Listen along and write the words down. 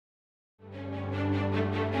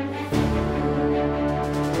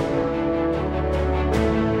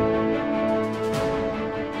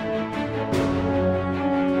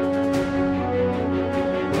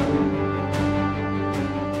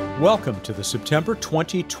Welcome to the September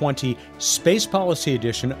 2020 Space Policy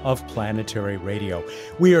Edition of Planetary Radio.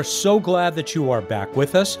 We are so glad that you are back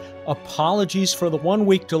with us. Apologies for the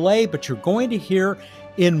 1-week delay, but you're going to hear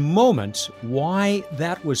in moments why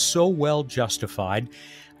that was so well justified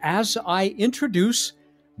as I introduce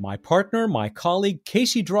my partner, my colleague,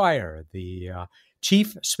 Casey Dreyer, the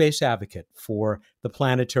Chief Space Advocate for the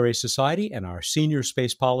Planetary Society and our Senior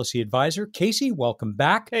Space Policy Advisor. Casey, welcome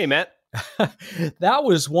back. Hey, Matt. That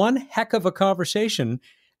was one heck of a conversation.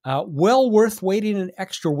 Well worth waiting an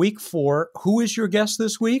extra week for. Who is your guest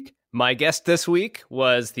this week? My guest this week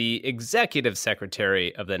was the Executive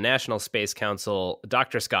Secretary of the National Space Council,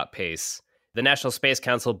 Dr. Scott Pace. The National Space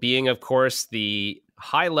Council being, of course, the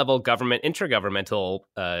high-level government intergovernmental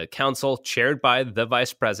council chaired by the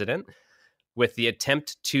Vice President, with the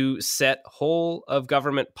attempt to set whole of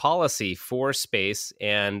government policy for space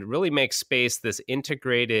and really make space this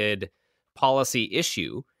integrated policy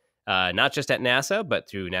issue, not just at NASA, but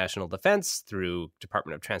through national defense, through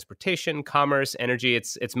Department of Transportation, Commerce, Energy.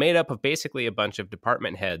 It's made up of basically a bunch of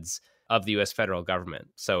department heads of the U.S. federal government.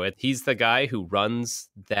 So he's the guy who runs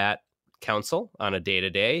that council on a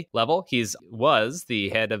day-to-day level. He was the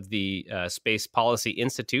head of the Space Policy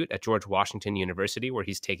Institute at George Washington University, where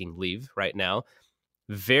he's taking leave right now.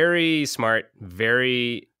 Very smart,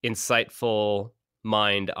 very insightful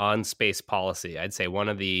mind on space policy. I'd say one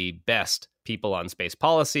of the best people on space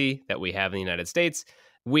policy that we have in the United States.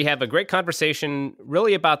 We have a great conversation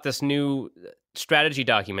really about this new strategy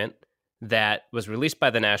document that was released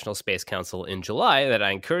by the National Space Council in July that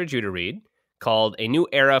I encourage you to read, called A New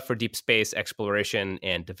Era for Deep Space Exploration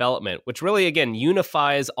and Development, which really, again,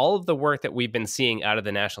 unifies all of the work that we've been seeing out of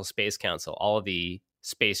the National Space Council, all of the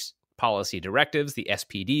space policy directives, the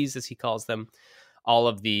SPDs, as he calls them, all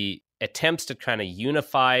of the attempts to kind of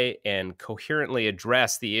unify and coherently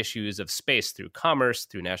address the issues of space through commerce,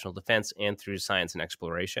 through national defense, and through science and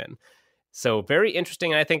exploration. So very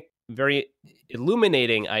interesting, and I think very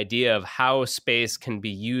illuminating idea of how space can be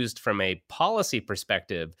used from a policy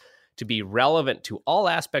perspective to be relevant to all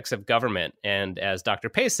aspects of government. And as Dr.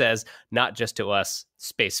 Pace says, not just to us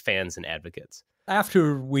space fans and advocates.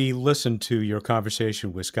 After we listen to your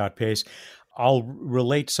conversation with Scott Pace, I'll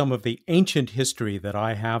relate some of the ancient history that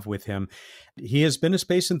I have with him. He has been a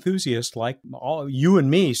space enthusiast like all, you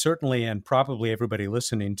and me, certainly, and probably everybody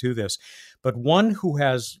listening to this, but one who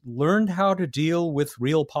has learned how to deal with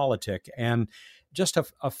realpolitik and just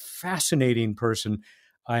a fascinating person,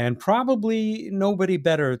 and probably nobody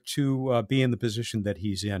better to be in the position that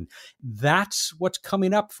he's in. That's what's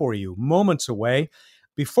coming up for you moments away.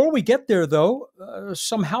 Before we get there, though,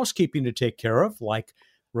 some housekeeping to take care of, like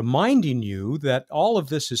reminding you that all of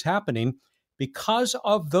this is happening because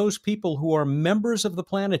of those people who are members of the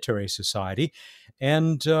Planetary Society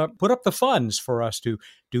and put up the funds for us to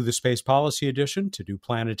do the Space Policy Edition, to do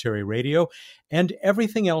Planetary Radio, and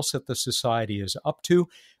everything else that the Society is up to.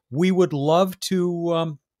 We would love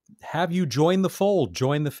to have you join the fold,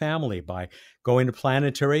 join the family by going to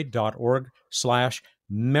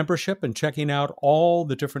planetary.org/membership and checking out all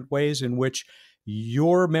the different ways in which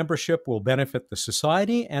your membership will benefit the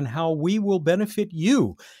Society and how we will benefit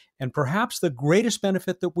you. And perhaps the greatest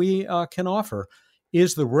benefit that we can offer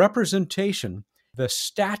is the representation, the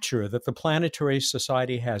stature that the Planetary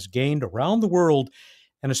Society has gained around the world,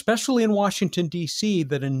 and especially in Washington, D.C.,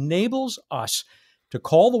 that enables us to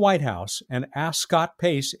call the White House and ask Scott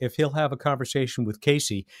Pace if he'll have a conversation with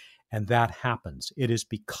Casey, and that happens. It is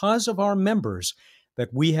because of our members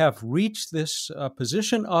that we have reached this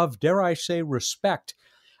position of, dare I say, respect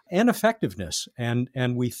and effectiveness. And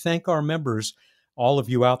we thank our members, all of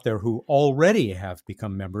you out there who already have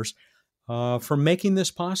become members, for making this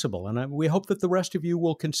possible. And we hope that the rest of you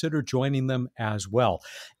will consider joining them as well.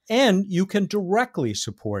 And you can directly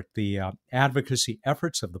support the advocacy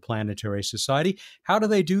efforts of the Planetary Society. How do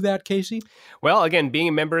they do that, Casey? Well, again, being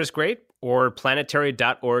a member is great. Or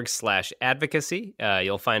planetary.org/advocacy.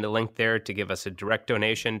 You'll find a link there to give us a direct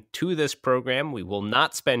donation to this program. We will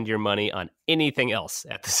not spend your money on anything else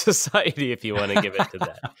at the Society if you want to give it to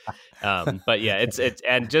that. But yeah, it's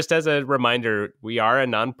and just as a reminder, we are a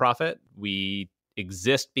nonprofit. We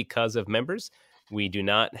exist because of members. We do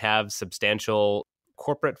not have substantial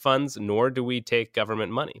corporate funds, nor do we take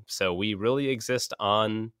government money. So we really exist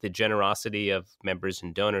on the generosity of members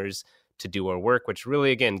and donors to do our work, which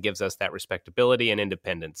really, again, gives us that respectability and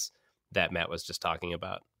independence that Matt was just talking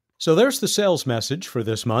about. So there's the sales message for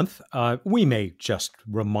this month. We may just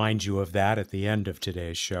remind you of that at the end of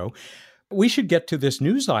today's show. We should get to this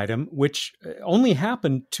news item, which only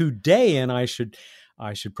happened today, and I should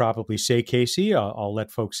probably say, Casey, I'll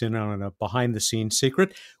let folks in on a behind-the-scenes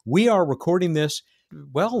secret. We are recording this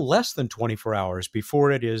well, less than 24 hours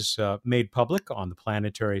before it is made public on the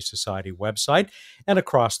Planetary Society website and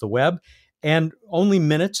across the web, and only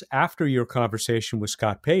minutes after your conversation with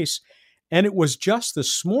Scott Pace. And it was just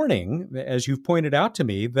this morning, as you've pointed out to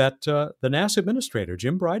me, that the NASA administrator,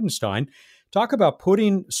 Jim Bridenstine, talk about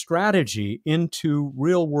putting strategy into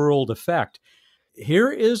real-world effect.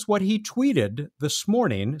 Here is what he tweeted this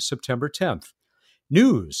morning, September 10th.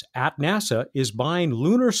 News at NASA is buying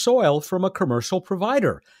lunar soil from a commercial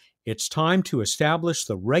provider. It's time to establish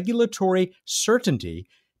the regulatory certainty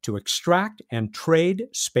to extract and trade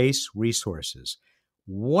space resources.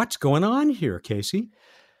 What's going on here, Casey?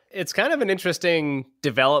 It's kind of an interesting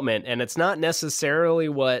development, and it's not necessarily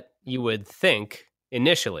what you would think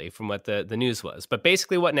initially from what the news was. But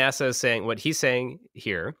basically what NASA is saying, what he's saying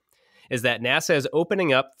here, is that NASA is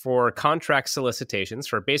opening up for contract solicitations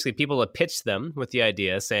for basically people to pitch them with the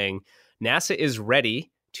idea saying NASA is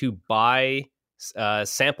ready to buy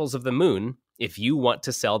samples of the moon if you want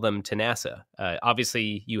to sell them to NASA.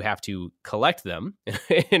 Obviously, you have to collect them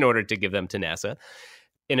in order to give them to NASA.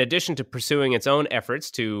 In addition to pursuing its own efforts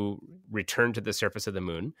to return to the surface of the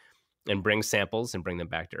moon and bring samples and bring them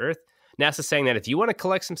back to Earth, NASA's saying that if you want to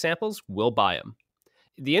collect some samples, we'll buy them.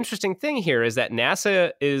 The interesting thing here is that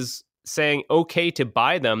NASA is saying okay to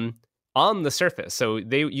buy them on the surface. So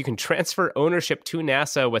you can transfer ownership to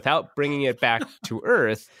NASA without bringing it back to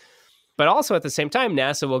Earth. But also at the same time,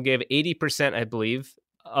 NASA will give 80%, I believe,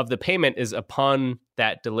 of the payment is upon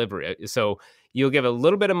that delivery. So you'll give a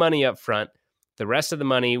little bit of money up front, the rest of the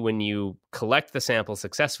money when you collect the sample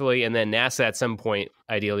successfully, and then NASA at some point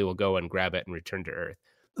ideally will go and grab it and return to Earth.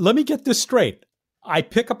 Let me get this straight. I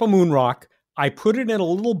pick up a moon rock, I put it in a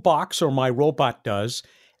little box, or my robot does,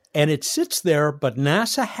 and it sits there, but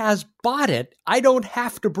NASA has bought it. I don't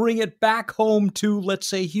have to bring it back home to, let's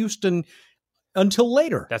say, Houston until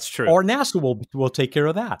later. That's true. Or NASA will take care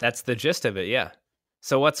of that. That's the gist of it, yeah.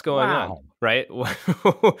 So what's going on, right?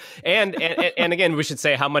 and again, we should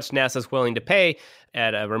say how much NASA is willing to pay.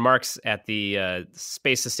 At remarks at the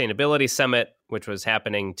Space Sustainability Summit, which was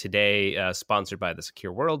happening today, sponsored by the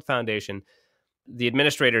Secure World Foundation, the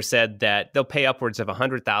administrator said that they'll pay upwards of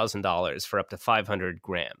 $100,000 for up to 500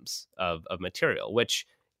 grams of material, which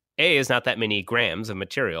is not that many grams of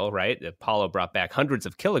material, right? Apollo brought back hundreds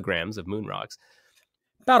of kilograms of moon rocks.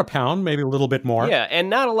 About a pound, maybe a little bit more. Yeah, and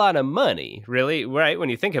not a lot of money, really, right? When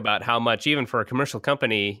you think about how much, even for a commercial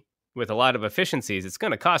company with a lot of efficiencies, it's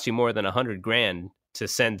going to cost you more than $100,000 to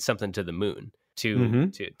send something to the moon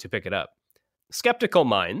to pick it up. Skeptical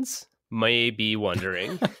minds may be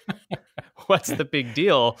wondering, what's the big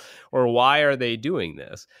deal, or why are they doing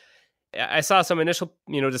this? I saw some initial,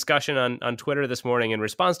 discussion on Twitter this morning in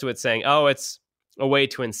response to it saying, oh, it's a way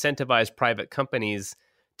to incentivize private companies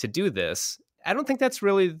to do this. I don't think that's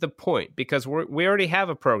really the point, because we already have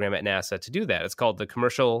a program at NASA to do that. It's called the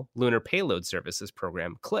Commercial Lunar Payload Services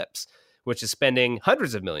Program, CLPS, which is spending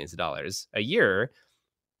hundreds of millions of dollars a year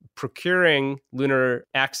procuring lunar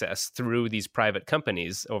access through these private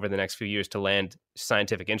companies over the next few years to land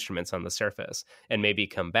scientific instruments on the surface and maybe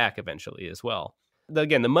come back eventually as well.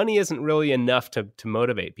 Again, the money isn't really enough to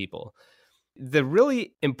motivate people. The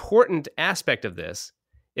really important aspect of this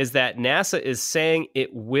is that NASA is saying it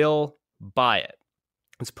will buy it.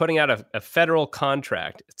 It's putting out a federal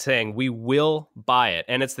contract saying we will buy it.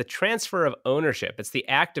 And it's the transfer of ownership. It's the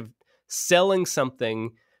act of selling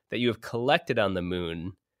something that you have collected on the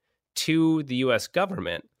moon to the U.S.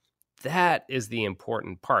 government. That is the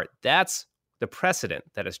important part. That's the precedent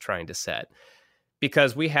that is trying to set.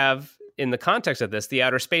 Because we have, in the context of this, the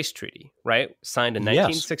Outer Space Treaty, right? Signed in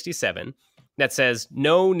 1967, that says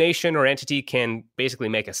no nation or entity can basically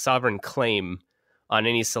make a sovereign claim on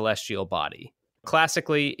any celestial body.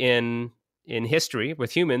 Classically, in history,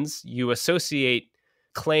 with humans, you associate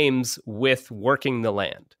claims with working the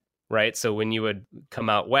land, right? So when you would come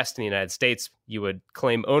out west in the United States, you would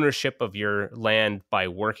claim ownership of your land by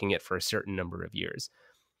working it for a certain number of years.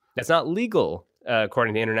 That's not legal,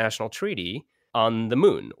 according to the international treaty, on the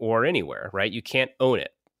moon or anywhere, right? You can't own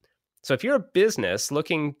it. So if you're a business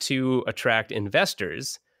looking to attract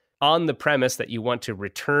investors on the premise that you want to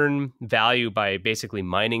return value by basically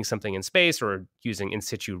mining something in space or using in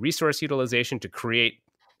situ resource utilization to create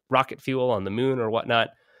rocket fuel on the moon or whatnot,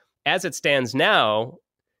 as it stands now,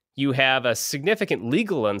 you have a significant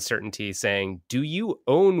legal uncertainty saying, do you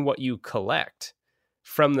own what you collect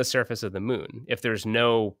from the surface of the moon if there's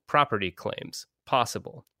no property claims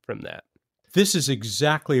possible from that? This is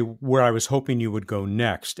exactly where I was hoping you would go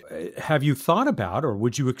next. Have you thought about, or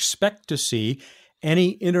would you expect to see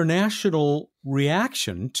any international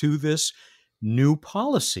reaction to this new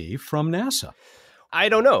policy from NASA? I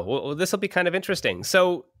don't know. Well, this will be kind of interesting.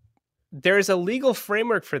 So there's a legal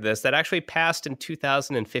framework for this that actually passed in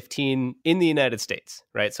 2015 in the United States,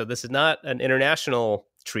 right? So this is not an international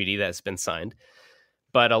treaty that's been signed,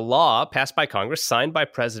 but a law passed by Congress, signed by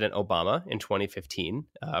President Obama in 2015.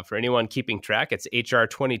 For anyone keeping track, it's H.R.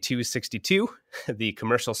 2262, the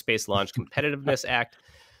Commercial Space Launch Competitiveness Act.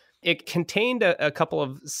 It contained a couple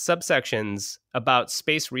of subsections about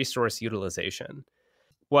space resource utilization.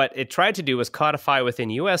 What it tried to do was codify within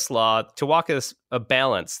U.S. law to walk us a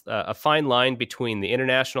balance, a fine line between the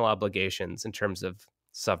international obligations in terms of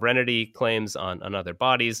sovereignty claims on other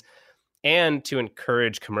bodies, and to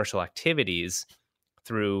encourage commercial activities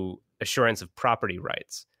through assurance of property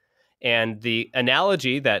rights. And the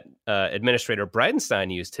analogy that Administrator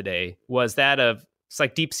Bridenstine used today was that of, it's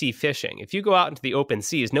like deep sea fishing. If you go out into the open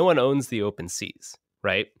seas, no one owns the open seas,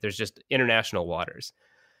 right? There's just international waters.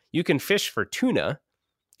 You can fish for tuna,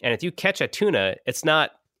 and if you catch a tuna, it's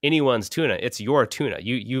not anyone's tuna, it's your tuna.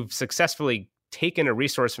 You've successfully taken a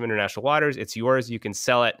resource from international waters, it's yours, you can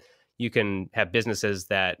sell it, you can have businesses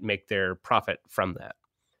that make their profit from that.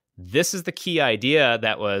 This is the key idea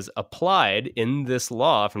that was applied in this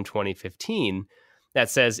law from 2015 that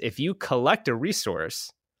says if you collect a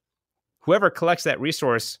resource, whoever collects that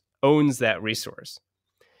resource owns that resource.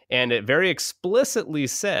 And it very explicitly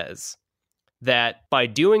says that by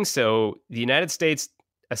doing so, the United States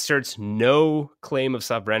asserts no claim of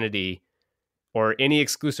sovereignty or any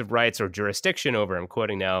exclusive rights or jurisdiction over, I'm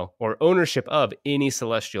quoting now, or ownership of any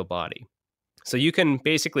celestial body. So you can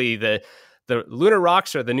basically, the lunar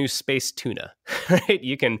rocks are the new space tuna, right?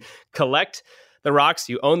 You can collect the rocks,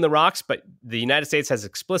 you own the rocks, but the United States has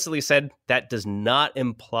explicitly said that does not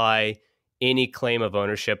imply any claim of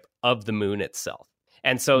ownership of the moon itself.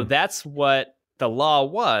 And so that's what the law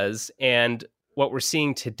was. And what we're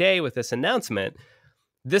seeing today with this announcement,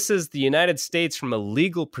 this is the United States from a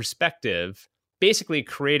legal perspective, basically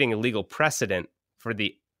creating a legal precedent for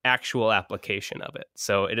the actual application of it.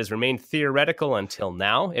 So it has remained theoretical until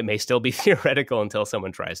now. It may still be theoretical until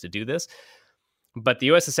someone tries to do this. But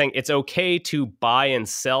the US is saying it's okay to buy and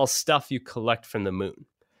sell stuff you collect from the moon.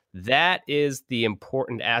 That is the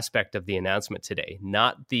important aspect of the announcement today,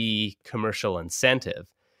 not the commercial incentive.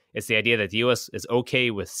 It's the idea that the US is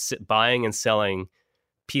okay with buying and selling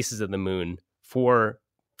pieces of the moon for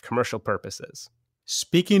commercial purposes.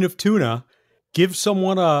 Speaking of tuna, give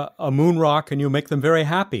someone a moon rock and you'll make them very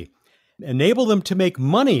happy. Enable them to make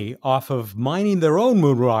money off of mining their own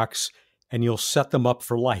moon rocks and you'll set them up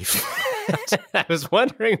for life. I was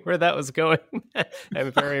wondering where that was going.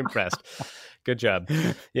 I'm very impressed. Good job.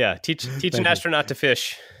 Yeah, teach an astronaut to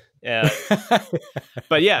fish.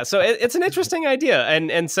 But yeah, so it's an interesting idea.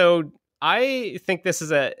 And so I think this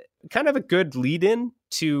is a kind of a good lead-in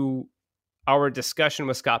to our discussion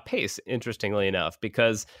with Scott Pace, interestingly enough,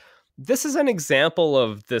 because this is an example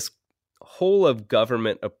of this whole of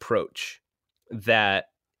government approach that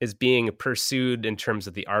is being pursued in terms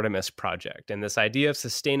of the Artemis project. And this idea of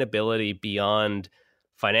sustainability beyond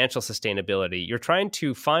financial sustainability, you're trying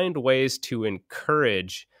to find ways to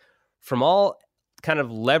encourage from all kind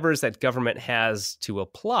of levers that government has to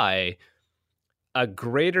apply a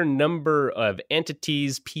greater number of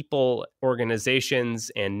entities, people,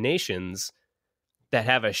 organizations, and nations that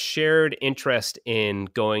have a shared interest in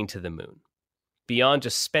going to the moon. Beyond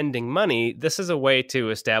just spending money, this is a way to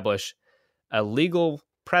establish a legal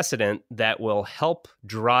precedent that will help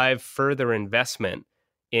drive further investment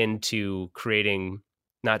into creating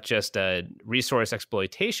not just a resource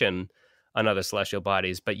exploitation on other celestial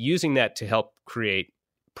bodies, but using that to help create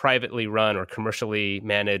privately run or commercially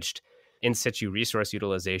managed in situ resource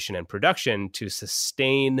utilization and production to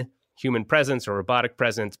sustain human presence or robotic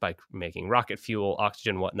presence by making rocket fuel,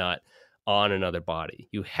 oxygen, whatnot, on another body.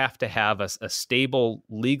 You have to have a stable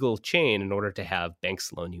legal chain in order to have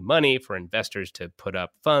banks loan you money, for investors to put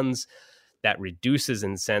up funds. That reduces,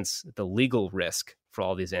 in a sense, the legal risk for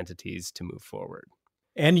all these entities to move forward.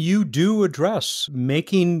 And you do address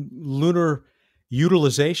making lunar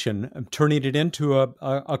utilization, turning it into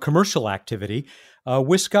a commercial activity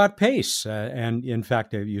with Scott Pace. And in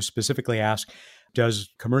fact, you specifically ask, does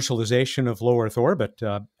commercialization of low Earth orbit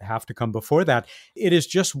have to come before that? It is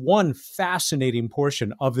just one fascinating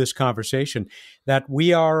portion of this conversation that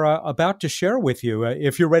we are about to share with you,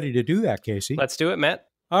 if you're ready to do that, Casey. Let's do it, Matt.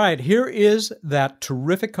 All right, here is that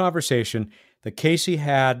terrific conversation that Casey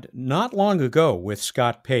had not long ago with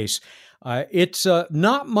Scott Pace. It's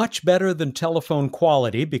not much better than telephone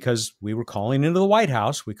quality because we were calling into the White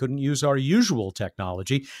House. We couldn't use our usual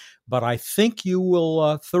technology, but I think you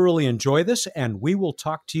will thoroughly enjoy this, and we will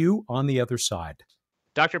talk to you on the other side.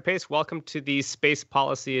 Dr. Pace, welcome to the Space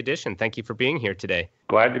Policy Edition. Thank you for being here today.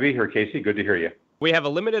 Glad to be here, Casey. Good to hear you. We have a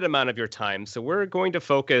limited amount of your time, so we're going to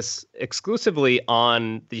focus exclusively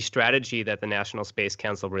on the strategy that the National Space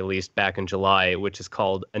Council released back in July, which is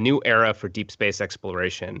called A New Era for Deep Space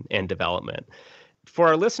Exploration and Development. For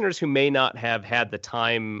our listeners who may not have had the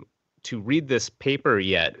time to read this paper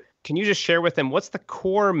yet, can you just share with them what's the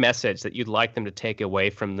core message that you'd like them to take away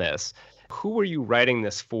from this? Who are you writing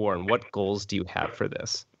this for, and what goals do you have for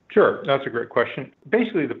this? Sure, that's a great question.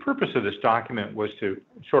 Basically, the purpose of this document was to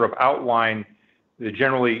sort of outline the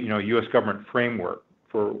generally, U.S. government framework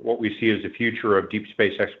for what we see as the future of deep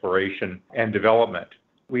space exploration and development.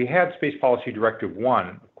 We had Space Policy Directive 1,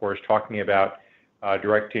 of course, talking about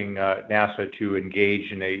directing NASA to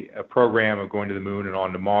engage in a program of going to the moon and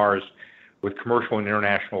on to Mars with commercial and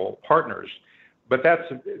international partners. But that's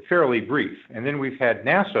fairly brief. And then we've had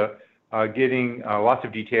NASA getting lots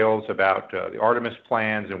of details about the Artemis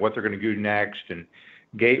plans and what they're going to do next and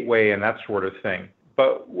Gateway and that sort of thing.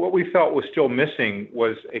 But what we felt was still missing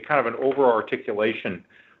was a kind of an over-articulation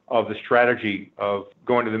of the strategy of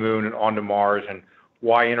going to the moon and on to Mars and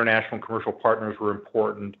why international and commercial partners were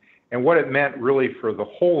important and what it meant really for the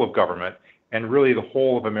whole of government and really the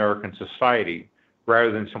whole of American society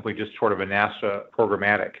rather than simply just sort of a NASA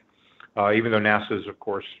programmatic. Even though NASA is, of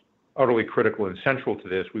course, utterly critical and central to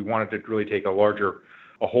this, we wanted to really take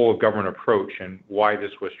a whole of government approach and why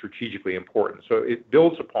this was strategically important. So it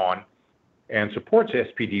builds upon and supports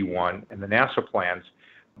SPD1 and the NASA plans,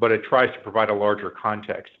 but it tries to provide a larger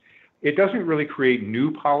context. It doesn't really create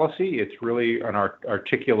new policy. It's really an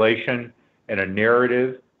articulation and a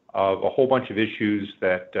narrative of a whole bunch of issues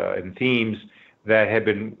and themes that have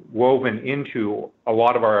been woven into a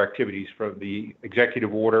lot of our activities, from the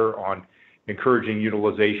executive order on encouraging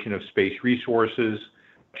utilization of space resources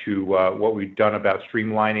to what we've done about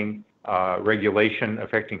streamlining regulation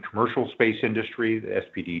affecting commercial space industry, the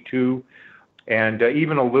SPD2, and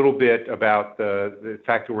even a little bit about the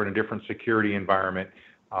fact that we're in a different security environment,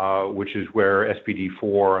 which is where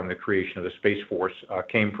SPD4 and the creation of the Space Force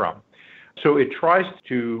came from. So it tries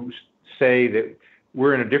to say that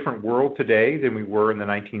we're in a different world today than we were in the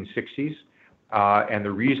 1960s, and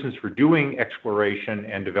the reasons for doing exploration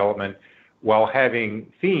and development while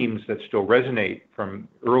having themes that still resonate from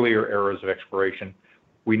earlier eras of exploration,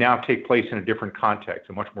 we now take place in a different context,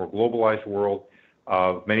 a much more globalized world,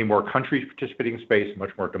 of many more countries participating in space, a much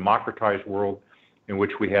more democratized world in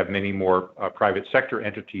which we have many more private sector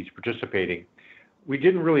entities participating. We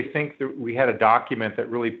didn't really think that we had a document that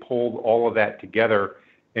really pulled all of that together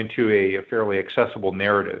into a fairly accessible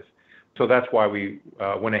narrative. So that's why we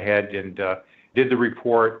went ahead and did the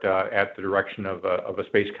report at the direction of a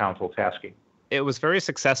Space Council tasking. It was very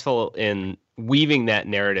successful in weaving that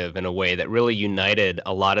narrative in a way that really united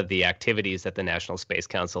a lot of the activities that the National Space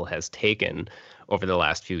Council has taken over the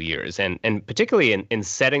last few years, and particularly in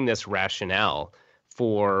setting this rationale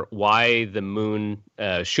for why the moon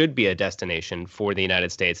should be a destination for the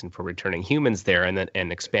United States and for returning humans there, and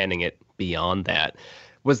expanding it beyond that.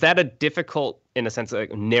 Was that a difficult, in a sense, a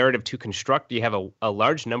narrative to construct? You have a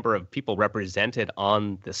large number of people represented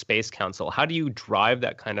on the Space Council. How do you drive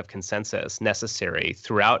that kind of consensus necessary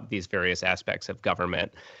throughout these various aspects of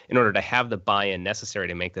government in order to have the buy-in necessary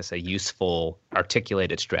to make this a useful,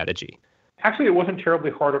 articulated strategy? Actually, it wasn't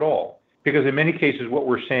terribly hard at all, because in many cases what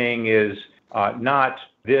we're saying is not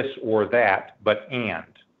this or that, but and,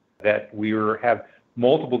 that we have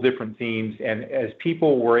multiple different themes, and as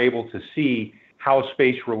people were able to see how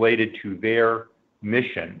space related to their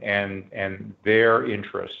mission and their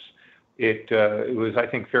interests, it was, I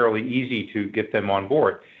think, fairly easy to get them on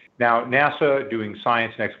board. Now, NASA doing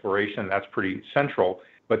science and exploration, that's pretty central.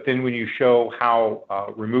 But then when you show how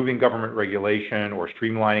removing government regulation or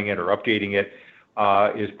streamlining it or updating it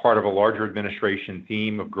is part of a larger administration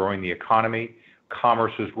theme of growing the economy,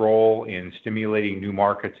 commerce's role in stimulating new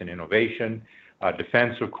markets and innovation,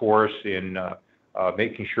 defense, of course, in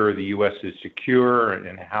making sure the U.S. is secure,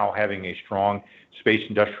 and how having a strong space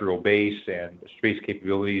industrial base and space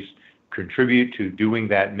capabilities contribute to doing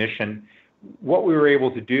that mission. What we were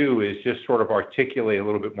able to do is just sort of articulate a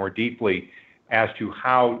little bit more deeply as to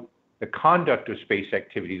how the conduct of space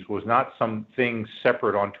activities was not something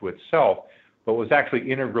separate unto itself, but was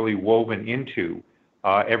actually integrally woven into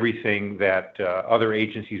everything that other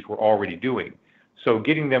agencies were already doing. So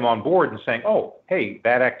getting them on board and saying, oh, hey,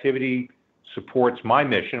 that activity supports my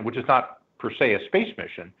mission, which is not per se a space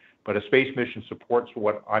mission, but a space mission supports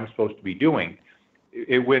what I'm supposed to be doing.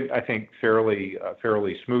 It went, I think, fairly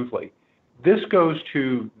smoothly. This goes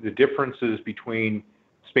to the differences between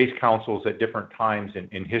space councils at different times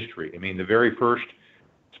in history. I mean, the very first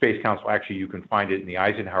Space Council, actually, you can find it in the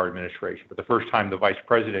Eisenhower administration, but the first time the vice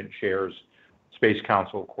president chairs Space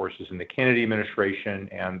Council, of course, is in the Kennedy administration,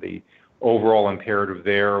 and the overall imperative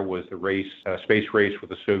there was the space race with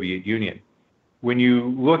the Soviet Union. When you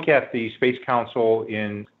look at the Space Council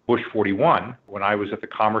in Bush 41, when I was at the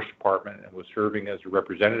Commerce Department and was serving as a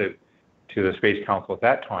representative to the Space Council at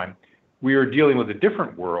that time, we were dealing with a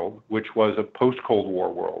different world, which was a post-Cold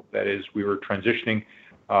War world. That is, we were transitioning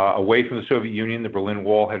away from the Soviet Union, the Berlin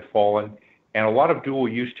Wall had fallen, and a lot of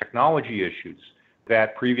dual-use technology issues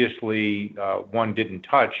that previously one didn't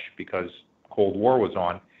touch because Cold War was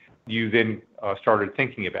on, you then started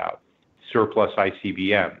thinking about surplus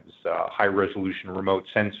ICBMs, high-resolution remote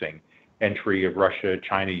sensing, entry of Russia,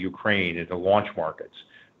 China, Ukraine into launch markets,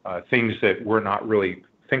 things that were not really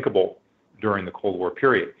thinkable during the Cold War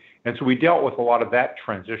period. And so we dealt with a lot of that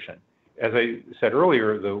transition. As I said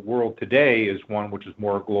earlier, the world today is one which is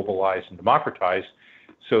more globalized and democratized.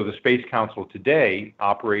 So the Space Council today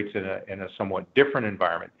operates in a somewhat different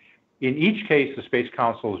environment. In each case, the Space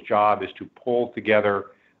Council's job is to pull together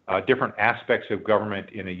different aspects of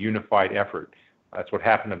government in a unified effort. That's what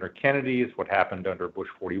happened under Kennedy. It's what happened under Bush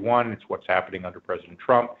 41. It's what's happening under President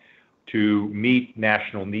Trump to meet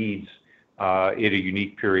national needs in a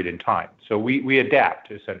unique period in time. So we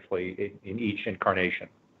adapt, essentially, in each incarnation.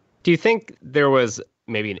 Do you think there was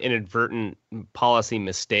maybe an inadvertent policy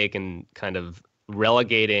mistake in kind of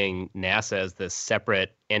relegating NASA as this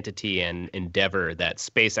separate entity and endeavor, that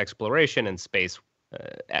space exploration and space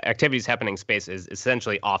activities happening in space is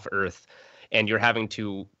essentially off Earth, and you're having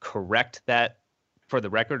to correct that for the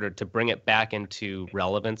record, or to bring it back into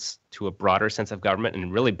relevance to a broader sense of government,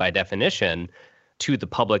 and really by definition to the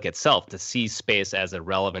public itself, to see space as a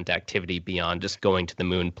relevant activity beyond just going to the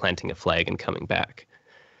moon, planting a flag, and coming back?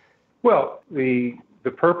 Well, the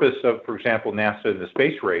purpose of, for example, NASA in the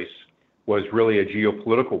space race was really a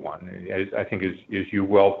geopolitical one. I think, as you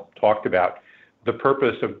well talked about, the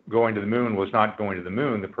purpose of going to the moon was not going to the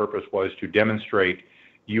moon. The purpose was to demonstrate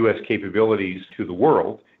U.S. capabilities to the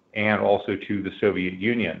world and also to the Soviet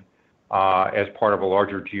Union as part of a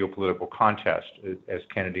larger geopolitical contest, as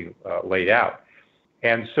Kennedy laid out.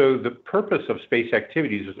 And so the purpose of space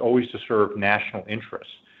activities is always to serve national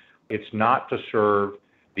interests. It's not to serve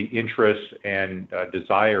the interests and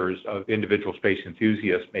desires of individual space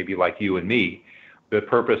enthusiasts, maybe like you and me. The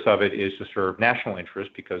purpose of it is to serve national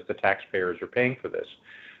interests because the taxpayers are paying for this.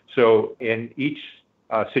 So in each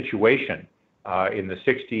situation, in the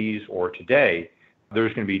 60s or today,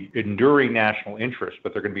 there's going to be enduring national interests,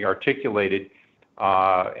 but they're going to be articulated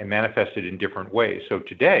and manifested in different ways. So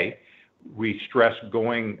today, we stress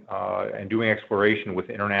going and doing exploration with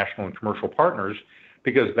international and commercial partners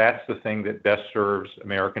because that's the thing that best serves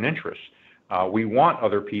American interests. We want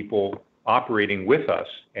other people operating with us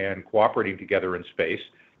and cooperating together in space,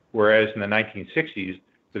 whereas in the 1960s,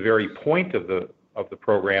 the very point of the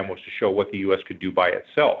program was to show what the U.S. could do by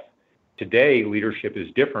itself. Today, leadership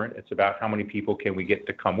is different. It's about how many people can we get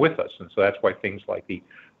to come with us. And so that's why things like the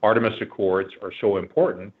Artemis Accords are so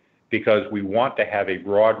important, because we want to have a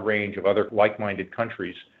broad range of other like-minded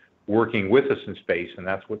countries working with us in space, and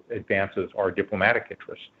that's what advances our diplomatic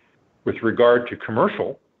interests. With regard to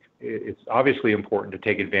commercial, it's obviously important to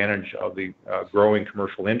take advantage of the growing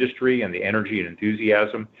commercial industry and the energy and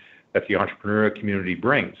enthusiasm that the entrepreneurial community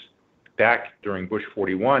brings. Back during Bush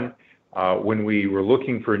 41, when we were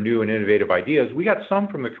looking for new and innovative ideas, we got some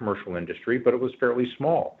from the commercial industry, but it was fairly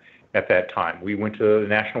small at that time. We went to the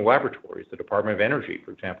national laboratories. The Department of Energy,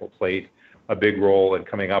 for example, played a big role in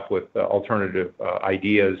coming up with alternative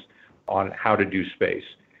ideas on how to do space.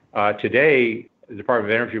 Today, the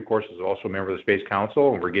Department of Energy, of course, is also a member of the Space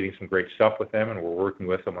Council, and we're getting some great stuff with them, and we're working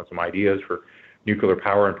with them on some ideas for nuclear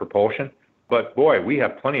power and propulsion. But boy, we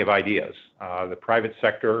have plenty of ideas. The private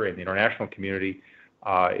sector and the international community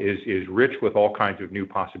is rich with all kinds of new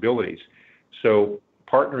possibilities. So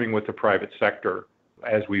partnering with the private sector,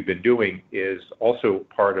 as we've been doing, is also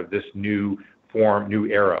part of this new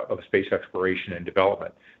era of space exploration and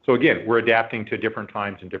development. So again, we're adapting to different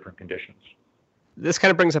times and different conditions. This kind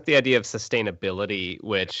of brings up the idea of sustainability,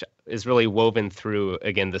 which is really woven through,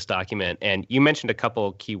 again, this document. And you mentioned a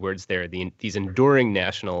couple key words there, these enduring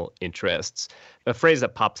national interests, a phrase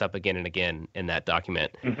that pops up again and again in that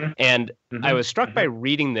document. Mm-hmm. And I was struck by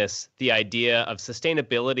reading this, the idea of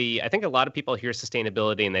sustainability. I think a lot of people hear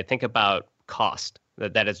sustainability and they think about cost,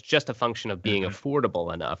 that it's just a function of being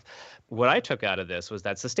affordable enough. What I took out of this was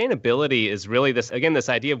that sustainability is really this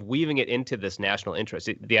idea of weaving it into this national interest,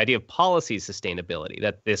 the idea of policy sustainability,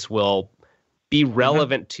 that this will be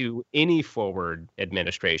relevant to any forward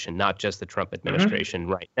administration, not just the Trump administration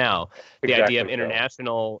right now, the idea of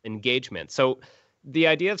international engagement. So the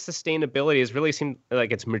idea of sustainability has really seemed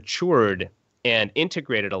like it's matured and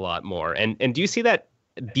integrated a lot more. And do you see that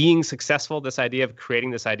being successful, this idea of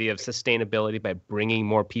creating this idea of sustainability by bringing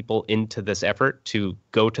more people into this effort to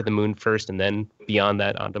go to the moon first and then beyond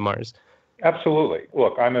that onto Mars? Absolutely.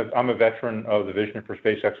 Look, I'm a veteran of the Vision for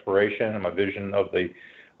Space Exploration. I'm a vision of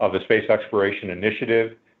the Space Exploration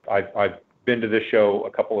Initiative. I've been to this show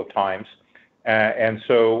a couple of times, and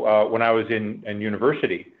so when I was in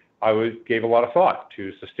university, gave a lot of thought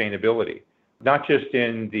to sustainability, not just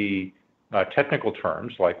in the technical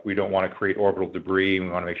terms, like we don't want to create orbital debris, we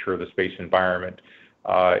want to make sure the space environment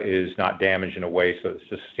is not damaged in a way so it's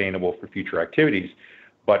sustainable for future activities,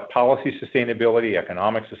 but policy sustainability,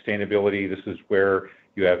 economic sustainability. This is where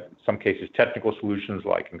you have, in some cases, technical solutions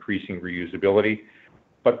like increasing reusability.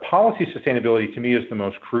 But policy sustainability, to me, is the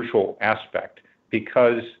most crucial aspect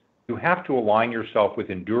because you have to align yourself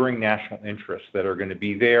with enduring national interests that are going to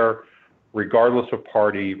be there regardless of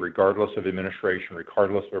party, regardless of administration,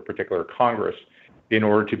 regardless of a particular Congress, in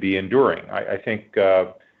order to be enduring. I think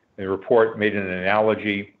the report made an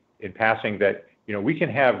analogy in passing that we can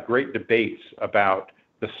have great debates about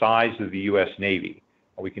the size of the U.S. Navy.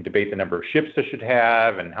 We can debate the number of ships it should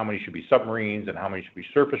have and how many should be submarines and how many should be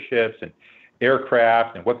surface ships and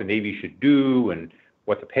aircraft and what the Navy should do and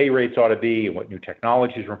what the pay rates ought to be and what new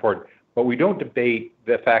technologies are important. But we don't debate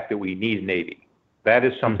the fact that we need a Navy. That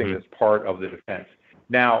is something that's part of the defense.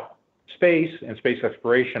 Now, space and space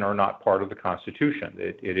exploration are not part of the Constitution.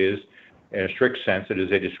 It is, in a strict sense, it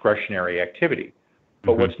is a discretionary activity.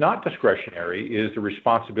 But what's not discretionary is the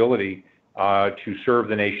responsibility to serve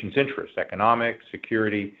the nation's interests, economic,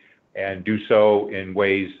 security, and do so in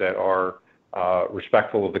ways that are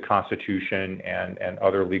respectful of the Constitution and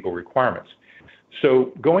other legal requirements.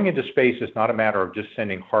 So going into space is not a matter of just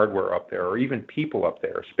sending hardware up there or even people up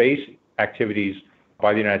there. Space activities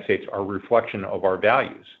by the United States are a reflection of our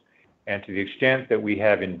values. And to the extent that we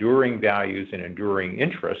have enduring values and enduring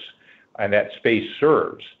interests and that space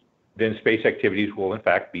serves, then space activities will in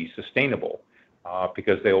fact be sustainable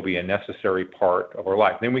because they will be a necessary part of our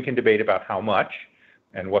life. Then we can debate about how much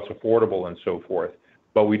and what's affordable and so forth,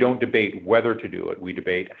 but we don't debate whether to do it. We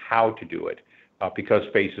debate how to do it because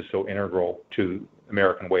space is so integral to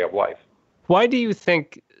American way of life. Why do you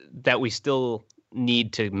think that we still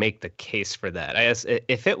need to make the case for that? I guess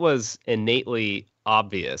if it was innately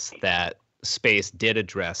obvious that space did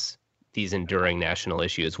address these enduring national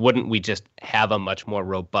issues, wouldn't we just have a much more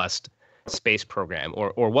robust space program?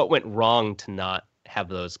 Or what went wrong to not have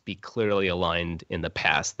those be clearly aligned in the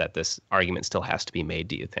past that this argument still has to be made,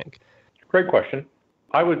 do you think? Great question.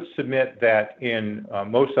 I would submit that in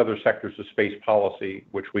most other sectors of space policy,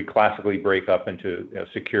 which we classically break up into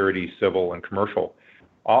security, civil, and commercial,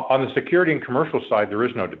 on the security and commercial side, there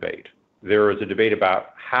is no debate. There is a debate about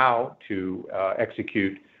how to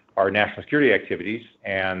execute our national security activities,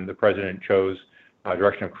 and the president chose a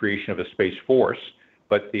direction of creation of a space force.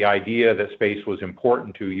 But the idea that space was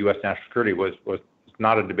important to U.S. national security was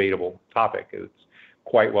not a debatable topic. It's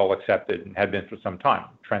quite well accepted and had been for some time,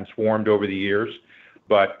 transformed over the years,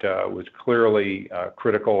 but was clearly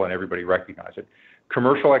critical and everybody recognized it.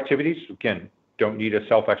 Commercial activities, again, don't need a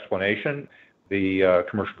self-explanation. The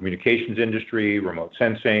commercial communications industry, remote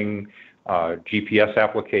sensing, GPS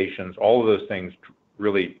applications, all of those things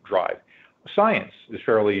really drive. Science is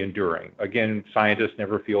fairly enduring. Again, scientists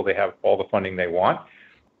never feel they have all the funding they want,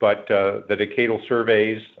 but the decadal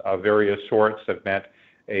surveys of various sorts have meant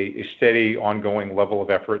a steady, ongoing level of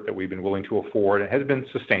effort that we've been willing to afford and has been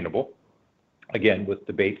sustainable, again, with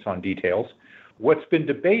debates on details. What's been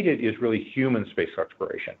debated is really human space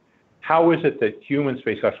exploration. How is it that human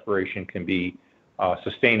space exploration can be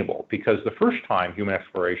sustainable? Because the first time human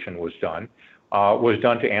exploration was done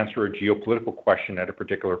to answer a geopolitical question at a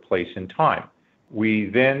particular place in time. We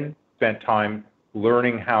then spent time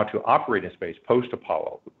learning how to operate in space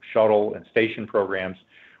post-Apollo. Shuttle and station programs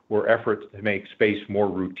were efforts to make space more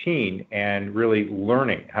routine and really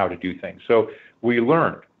learning how to do things. So we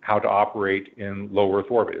learned how to operate in low Earth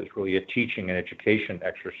orbit. It's really a teaching and education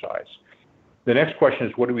exercise. The next question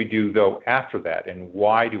is, what do we do, though, after that, and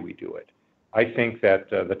why do we do it? I think that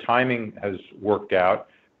the timing has worked out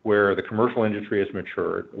where the commercial industry has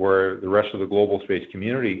matured, where the rest of the global space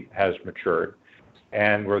community has matured,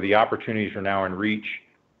 and where the opportunities are now in reach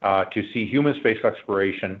to see human space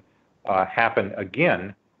exploration happen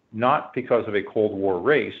again, not because of a Cold War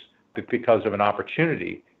race, but because of an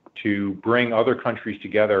opportunity to bring other countries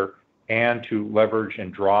together and to leverage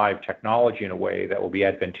and drive technology in a way that will be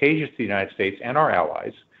advantageous to the United States and our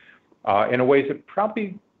allies in a ways that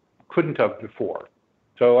probably couldn't have before.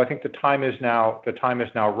 So I think the time is now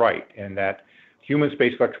right in that human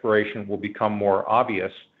space exploration will become more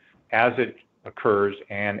obvious as it occurs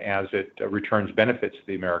and as it returns benefits to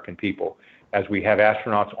the American people, as we have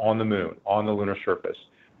astronauts on the moon, on the lunar surface,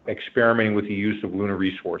 experimenting with the use of lunar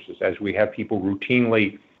resources, as we have people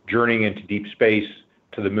routinely journeying into deep space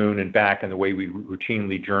to the moon and back in the way we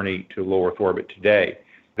routinely journey to low Earth orbit today,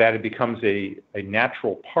 that it becomes a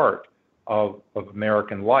natural part of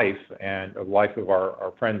American life and of life of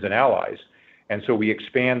our friends and allies. And so we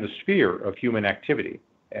expand the sphere of human activity,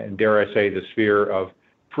 and dare I say the sphere of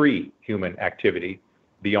free human activity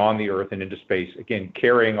beyond the Earth and into space, again,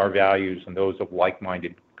 carrying our values and those of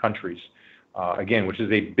like-minded countries, again, which is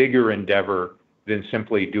a bigger endeavor than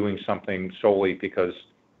simply doing something solely because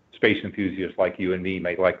space enthusiasts like you and me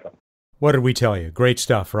may like them. What did we tell you? Great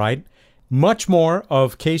stuff, right? Much more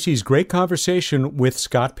of Casey's great conversation with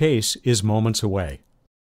Scott Pace is moments away.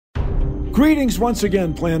 Greetings once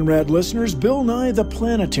again, Plan Rad listeners. Bill Nye, the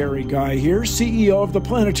Planetary Guy here, CEO of the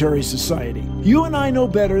Planetary Society. You and I know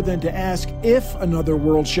better than to ask if another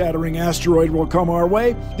world-shattering asteroid will come our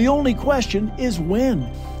way. The only question is when.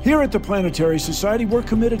 Here at the Planetary Society, we're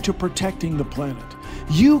committed to protecting the planet.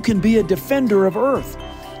 You can be a defender of Earth.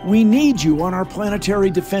 We need you on our planetary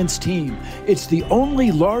defense team. It's the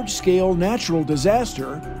only large-scale natural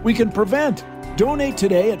disaster we can prevent. Donate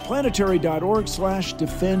today at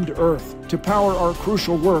planetary.org/defend Earth to power our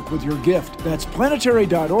crucial work with your gift. That's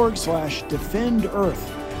planetary.org/defend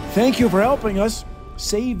Earth. Thank you for helping us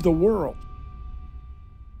save the world.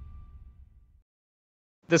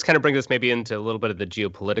 This kind of brings us maybe into a little bit of the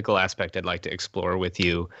geopolitical aspect I'd like to explore with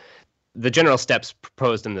you. The general steps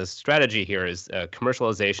proposed in this strategy here is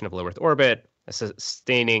commercialization of low Earth orbit, a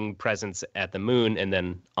sustaining presence at the moon, and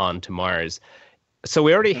then on to Mars. So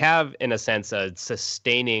we already have, in a sense, a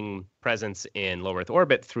sustaining presence in low Earth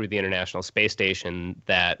orbit through the International Space Station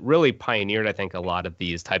that really pioneered, I think, a lot of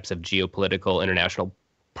these types of geopolitical international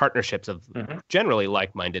partnerships of generally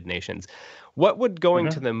like-minded nations. What would going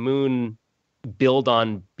to the moon build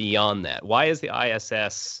on beyond that? Why is the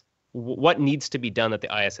ISS, what needs to be done that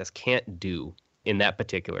the ISS can't do in that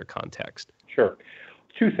particular context? Sure.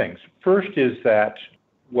 Two things. First is that,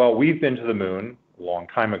 well, we've been to the moon a long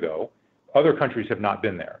time ago. Other countries have not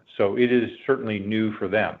been there, so it is certainly new for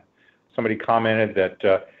them. Somebody commented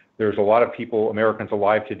that there's a lot of people, Americans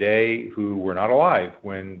alive today, who were not alive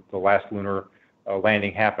when the last lunar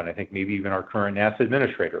landing happened. I think maybe even our current NASA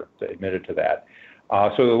administrator admitted to that.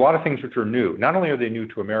 So there are a lot of things which are new. Not only are they new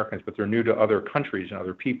to Americans, but they're new to other countries and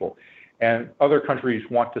other people. And other countries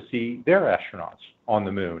want to see their astronauts on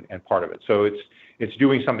the moon and part of it. So it's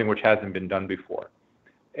doing something which hasn't been done before.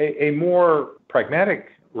 A more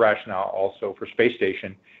pragmatic rationale also for space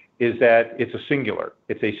station is that it's a singular.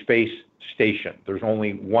 It's a space station. There's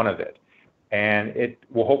only one of it. And it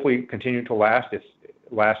will hopefully continue to last. It's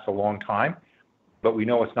last a long time, but we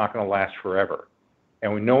know it's not going to last forever.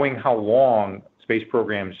 And knowing how long space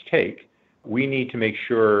programs take, we need to make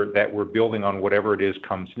sure that we're building on whatever it is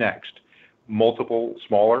comes next. Multiple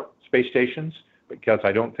smaller space stations, because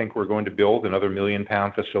I don't think we're going to build another 1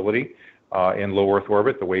 million-pound facility in low Earth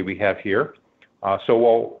orbit the way we have here. So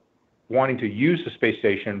while wanting to use the space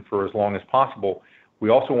station for as long as possible, we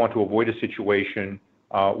also want to avoid a situation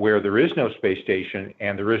where there is no space station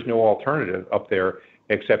and there is no alternative up there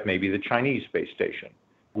except maybe the Chinese space station.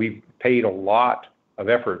 We've paid a lot of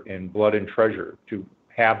effort in blood and treasure to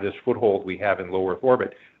have this foothold we have in low Earth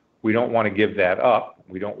orbit. We don't want to give that up.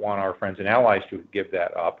 We don't want our friends and allies to give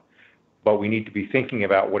that up, but we need to be thinking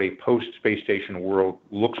about what a post-space station world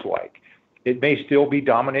looks like. It may still be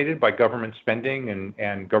dominated by government spending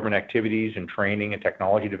and government activities and training and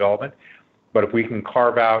technology development, but if we can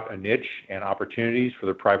carve out a niche and opportunities for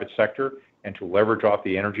the private sector and to leverage off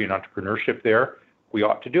the energy and entrepreneurship there, we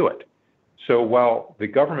ought to do it. So while the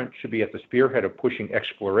government should be at the spearhead of pushing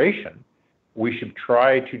exploration, we should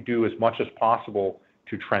try to do as much as possible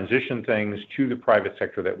to transition things to the private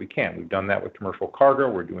sector that we can. We've done that with commercial cargo.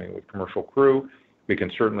 We're doing it with commercial crew. We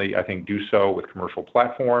can certainly, I think, do so with commercial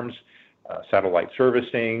platforms, satellite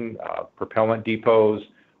servicing, propellant depots,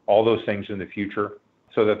 all those things in the future,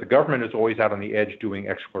 so that the government is always out on the edge doing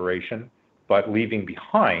exploration, but leaving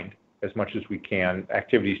behind, as much as we can,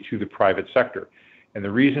 activities to the private sector. And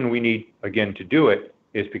the reason we need, again, to do it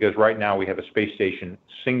is because right now we have a space station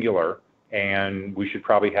singular, and we should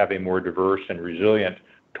probably have a more diverse and resilient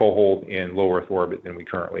toehold in low Earth orbit than we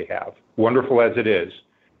currently have. Wonderful as it is,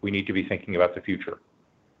 we need to be thinking about the future.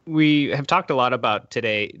 We have talked a lot about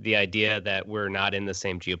today the idea that we're not in the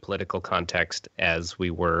same geopolitical context as we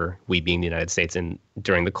were, we being the United States,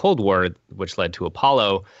 during the Cold War, which led to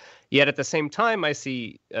Apollo. Yet at the same time, I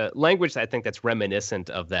see language I think that's reminiscent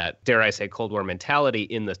of that, dare I say, Cold War mentality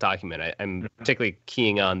in this document. I'm particularly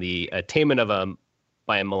keying on the attainment of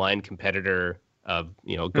by a malign competitor of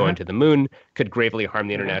going to the moon could gravely harm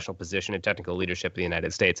the international position and technical leadership of the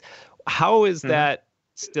United States. How is that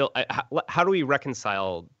still? How do we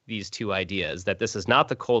reconcile these two ideas? That this is not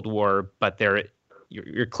the Cold War, but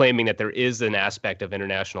you're claiming that there is an aspect of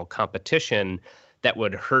international competition that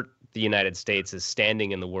would hurt the United States'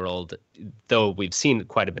 standing in the world, though we've seen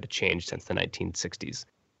quite a bit of change since the 1960s.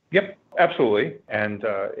 Yep, absolutely. And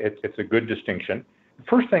it's a good distinction. The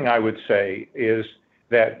first thing I would say is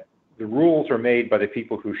that the rules are made by the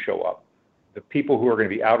people who show up. The people who are going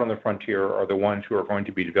to be out on the frontier are the ones who are going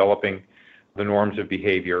to be developing the norms of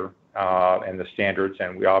behavior and the standards,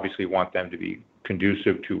 and we obviously want them to be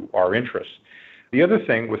conducive to our interests. The other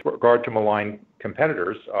thing with regard to malign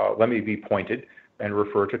competitors, let me be pointed and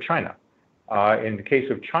refer to China. In the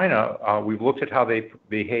case of China, we've looked at how they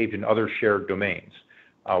behaved in other shared domains,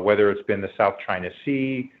 whether it's been the South China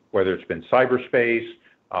Sea, whether it's been cyberspace,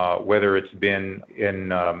 whether it's been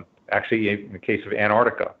actually in the case of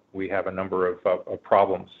Antarctica, we have a number of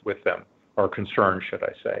problems with them, or concerns, should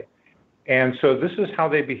I say. And so this is how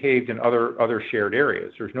they behaved in other shared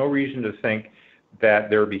areas. There's no reason to think that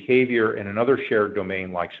their behavior in another shared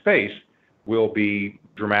domain like space will be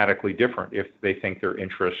dramatically different if they think their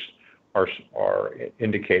interests are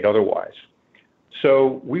indicate otherwise.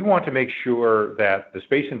 So we want to make sure that the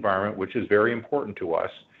space environment, which is very important to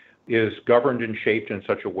us, is governed and shaped in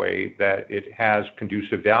such a way that it has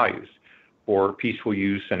conducive values for peaceful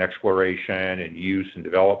use and exploration and use and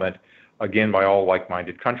development, again, by all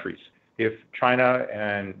like-minded countries. If China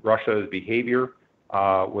and Russia's behavior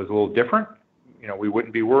was a little different, we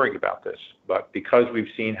wouldn't be worrying about this. But because we've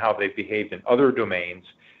seen how they've behaved in other domains,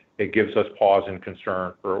 it gives us pause and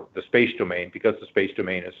concern for the space domain, because the space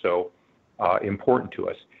domain is so important to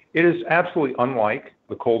us. It is absolutely unlike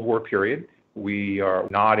the Cold War period. We are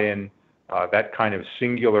not in that kind of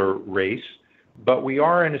singular race, but we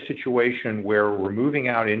are in a situation where we're moving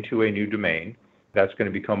out into a new domain that's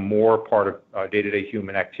going to become more part of day-to-day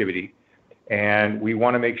human activity. And we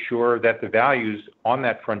want to make sure that the values on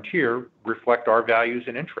that frontier reflect our values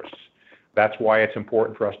and interests. That's why it's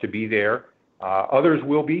important for us to be there. Others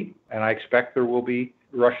will be, and I expect there will be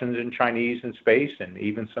Russians and Chinese in space, and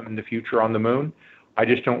even some in the future on the moon. I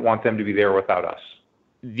just don't want them to be there without us.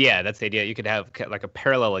 Yeah, that's the idea. You could have like a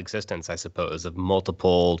parallel existence, I suppose, of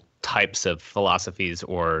multiple types of philosophies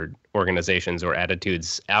or organizations or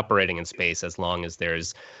attitudes operating in space, as long as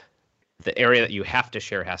there's the area that you have to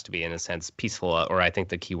share has to be, in a sense, peaceful, or I think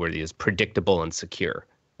the key word is predictable and secure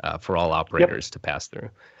for all operators to pass through.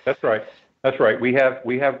 That's right. That's right. We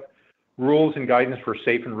have rules and guidance for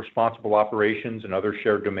safe and responsible operations in other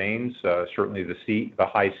shared domains, certainly the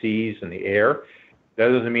high seas and the air. That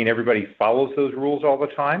doesn't mean everybody follows those rules all the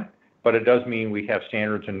time, but it does mean we have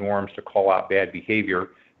standards and norms to call out bad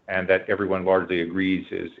behavior, and that everyone largely agrees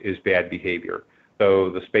is bad behavior.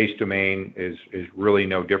 So the space domain is really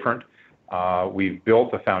no different. We've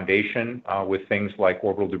built a foundation with things like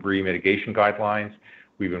orbital debris mitigation guidelines.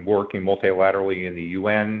 We've been working multilaterally in the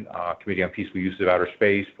UN, Committee on Peaceful Use of Outer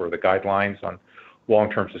Space, for the guidelines on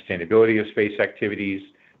long-term sustainability of space activities.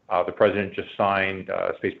 The President just signed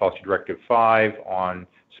Space Policy Directive 5 on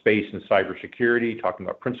space and cybersecurity, talking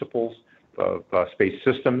about principles of space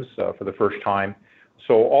systems for the first time.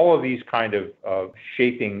 So all of these kind of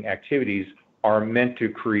shaping activities are meant to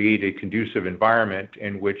create a conducive environment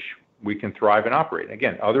in which we can thrive and operate.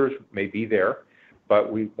 Again, others may be there,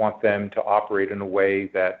 but we want them to operate in a way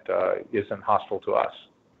that isn't hostile to us.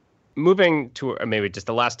 Moving to maybe just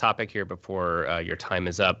the last topic here before your time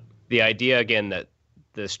is up, the idea again that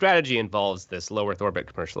the strategy involves this low Earth orbit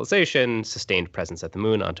commercialization, sustained presence at the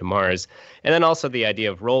moon, onto Mars, and then also the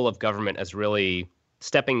idea of role of government as really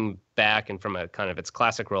stepping back and from a kind of its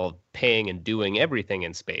classic role of paying and doing everything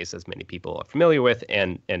in space, as many people are familiar with,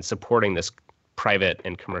 and supporting this private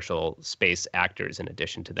and commercial space actors in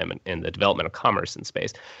addition to them in the development of commerce in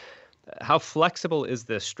space. How flexible is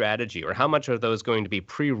this strategy, or how much are those going to be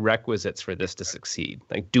prerequisites for this to succeed?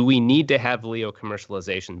 Like, do we need to have LEO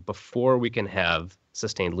commercialization before we can have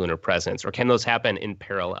sustained lunar presence, or can those happen in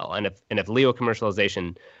parallel? And if LEO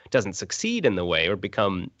commercialization doesn't succeed in the way or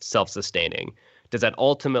become self-sustaining, does that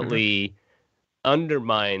ultimately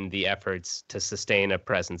undermine the efforts to sustain a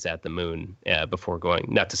presence at the moon before going,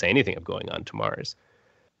 not to say anything of going on to Mars?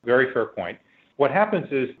 Very fair point. What happens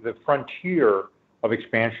is the frontier of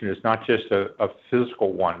expansion is not just a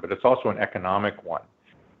physical one, but it's also an economic one.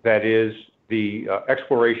 That is, the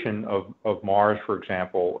exploration of Mars, for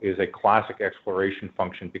example, is a classic exploration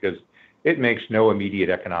function because it makes no immediate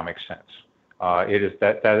economic sense.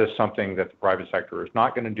 That is something that the private sector is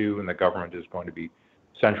not going to do, and the government is going to be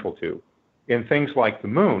central to. In things like the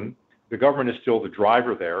moon, the government is still the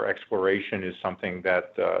driver there. Exploration is something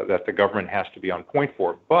that the government has to be on point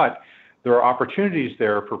for, but there are opportunities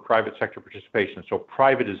there for private sector participation. So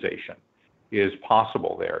privatization is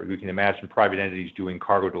possible there. We can imagine private entities doing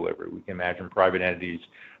cargo delivery. We can imagine private entities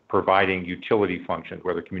providing utility functions,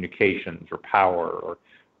 whether communications or power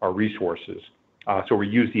or resources. So we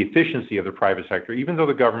use the efficiency of the private sector, even though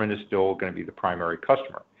the government is still going to be the primary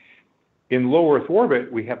customer. In low Earth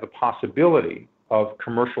orbit, we have the possibility of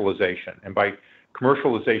commercialization. And by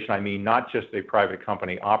commercialization, I mean not just a private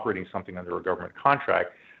company operating something under a government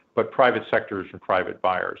contract, but private sectors and private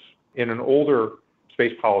buyers. In an older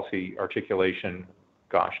space policy articulation,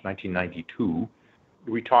 1992,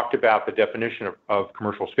 we talked about the definition of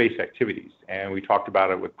commercial space activities, and we talked about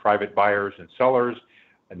it with private buyers and sellers,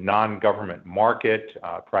 a non-government market,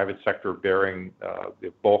 private sector bearing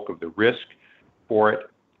the bulk of the risk for it.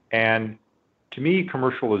 And to me,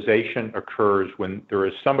 commercialization occurs when there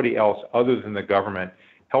is somebody else other than the government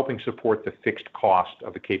helping support the fixed cost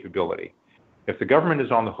of the capability. If the government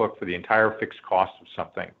is on the hook for the entire fixed cost of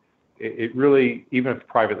something, it really, even if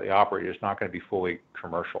privately operated, is not going to be fully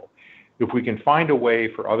commercial. If we can find a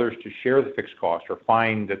way for others to share the fixed cost or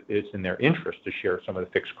find that it's in their interest to share some of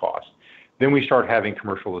the fixed costs, then we start having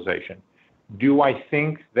commercialization. Do I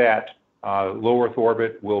think that low Earth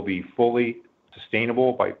orbit will be fully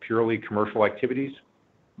sustainable by purely commercial activities?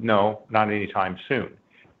 No, not anytime soon.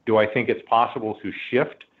 Do I think it's possible to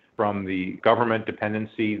shift from the government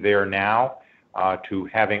dependency there now to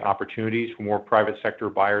having opportunities for more private sector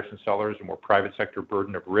buyers and sellers and more private sector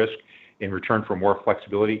burden of risk in return for more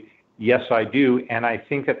flexibility? Yes, I do. And I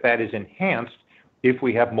think that is enhanced if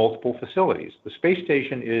we have multiple facilities. The space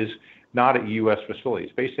station is not a U.S. facility.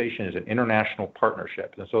 Space station is an international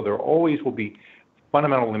partnership. And so there always will be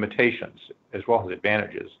fundamental limitations as well as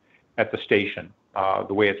advantages at the station,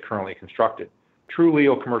 the way it's currently constructed. True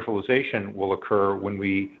LEO commercialization will occur when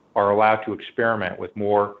we are allowed to experiment with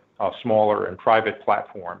more smaller and private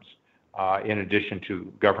platforms in addition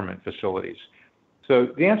to government facilities. So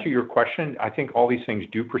the answer to your question, I think all these things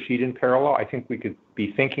do proceed in parallel. I think we could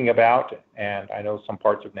be thinking about, and I know some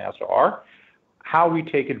parts of NASA are, how we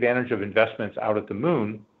take advantage of investments out at the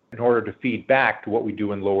moon in order to feed back to what we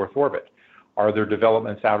do in low Earth orbit. Are there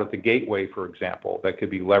developments out at the Gateway, for example, that could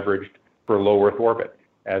be leveraged for low Earth orbit?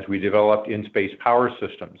 As we developed in-space power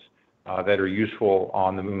systems that are useful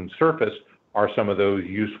on the moon's surface, are some of those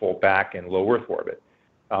useful back in low Earth orbit?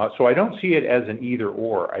 So I don't see it as an either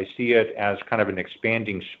or. I see it as kind of an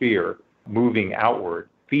expanding sphere moving outward,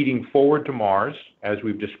 feeding forward to Mars, as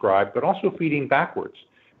we've described, but also feeding backwards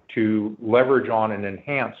to leverage on and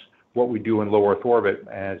enhance what we do in low Earth orbit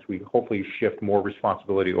as we hopefully shift more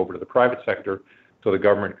responsibility over to the private sector so the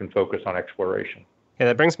government can focus on exploration. Yeah,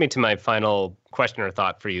 that brings me to my final question or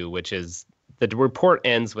thought for you, which is the report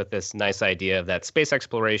ends with this nice idea that space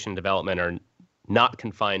exploration and development are not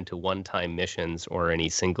confined to one-time missions or any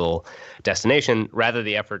single destination. Rather,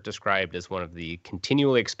 the effort described as one of the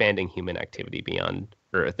continually expanding human activity beyond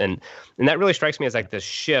Earth. And that really strikes me as like this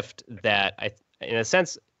shift that, in a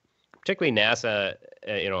sense, particularly NASA,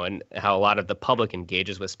 and how a lot of the public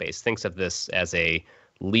engages with space, thinks of this as a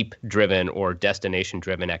leap-driven or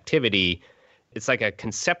destination-driven activity. It's like a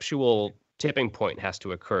conceptual tipping point has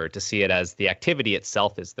to occur to see it as the activity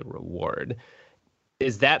itself is the reward.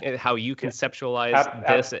 Is that how you conceptualize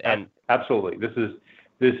this? Absolutely.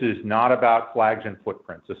 This is not about flags and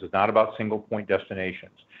footprints. This is not about single point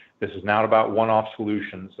destinations. This is not about one-off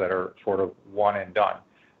solutions that are sort of one and done.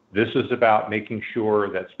 This is about making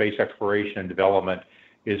sure that space exploration and development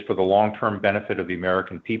is for the long-term benefit of the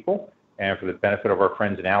American people and for the benefit of our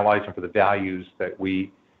friends and allies and for the values that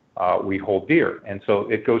we hold dear. And so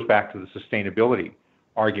it goes back to the sustainability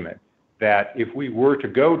argument that if we were to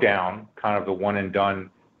go down kind of the one and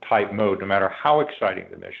done type mode, no matter how exciting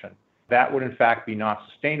the mission, that would in fact be not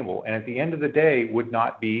sustainable. And at the end of the day, would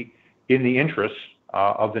not be in the interests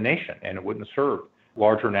of the nation, and it wouldn't serve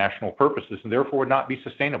larger national purposes, and therefore would not be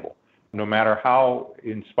sustainable, no matter how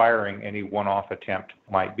inspiring any one-off attempt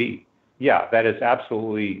might be. Yeah, that is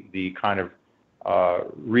absolutely the kind of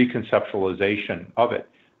reconceptualization of it,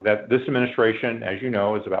 that this administration, as you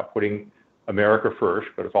know, is about putting America first,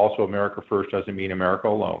 but it's also America first doesn't mean America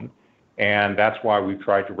alone. And that's why we've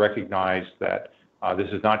tried to recognize that this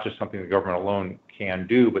is not just something the government alone can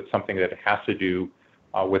do, but something that it has to do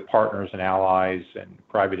with partners and allies and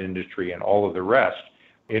private industry and all of the rest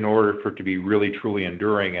in order for it to be really, truly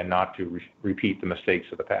enduring and not to repeat the mistakes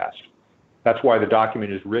of the past. That's why the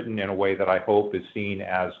document is written in a way that I hope is seen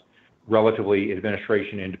as relatively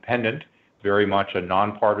administration independent, very much a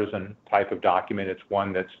nonpartisan type of document. It's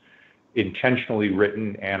one that's intentionally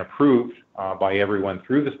written and approved by everyone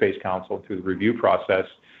through the Space Council, through the review process,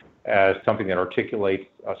 as something that articulates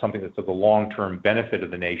something that's of the long-term benefit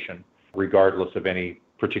of the nation, regardless of any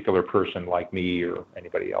particular person like me or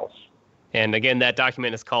anybody else. And again, that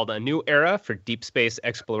document is called A New Era for Deep Space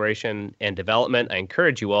Exploration and Development. I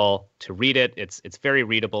encourage you all to read it. It's very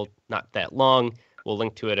readable, not that long. We'll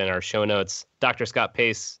link to it in our show notes. Dr. Scott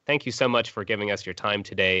Pace, thank you so much for giving us your time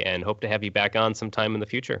today, and hope to have you back on sometime in the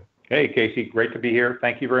future. Hey, Casey, great to be here.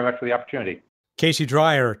 Thank you very much for the opportunity. Casey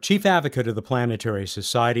Dreyer, Chief Advocate of the Planetary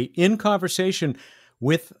Society, in conversation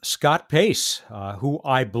with Scott Pace, who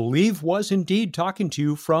I believe was indeed talking to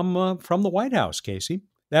you from the White House, Casey.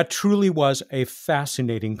 That truly was a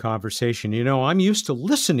fascinating conversation. You know, I'm used to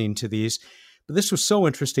listening to these, but this was so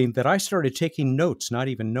interesting that I started taking notes, not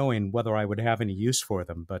even knowing whether I would have any use for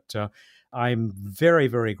them. But I'm very,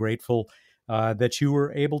 very grateful that you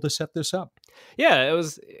were able to set this up. Yeah, it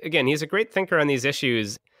was, again, he's a great thinker on these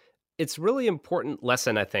issues. It's really important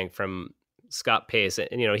lesson, I think, from Scott Pace.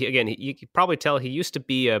 And, you know, you could probably tell he used to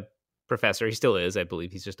be a professor. He still is, I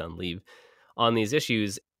believe. He's just on leave on these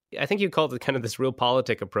issues. I think you called it kind of this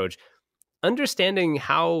realpolitik approach. Understanding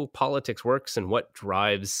how politics works and what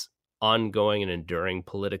drives ongoing and enduring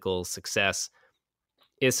political success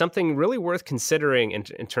is something really worth considering in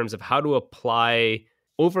terms of how to apply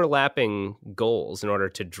overlapping goals in order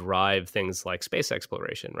to drive things like space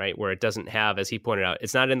exploration, right? Where it doesn't have, as he pointed out,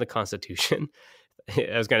 it's not in the Constitution.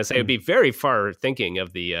 I was going to say it'd be very far thinking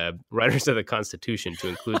of the writers of the Constitution to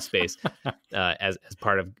include space as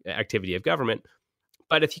part of activity of government.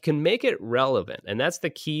 But if you can make it relevant, and that's the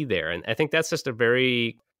key there, and I think that's just a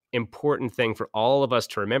very important thing for all of us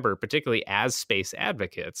to remember, particularly as space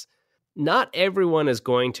advocates, not everyone is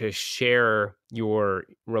going to share your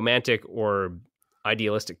romantic or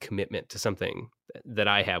idealistic commitment to something that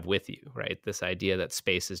I have with you, right? This idea that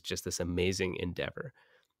space is just this amazing endeavor.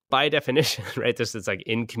 By definition, right? It's like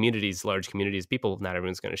in communities, large communities, not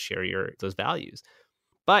everyone's going to share those values.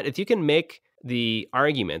 But if you can make the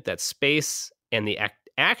argument that space and the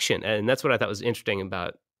action, and that's what I thought was interesting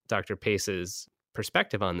about Dr. Pace's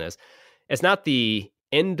perspective on this, it's not the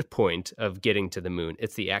end point of getting to the moon.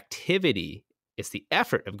 It's the activity, it's the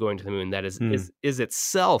effort of going to the moon that is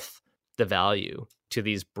itself the value to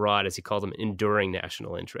these broad, as he called them, enduring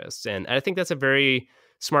national interests. And I think that's a very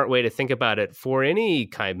smart way to think about it for any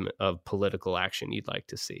kind of political action you'd like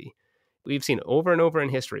to see. We've seen over and over in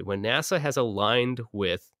history when NASA has aligned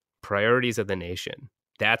with priorities of the nation,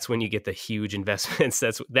 that's when you get the huge investments.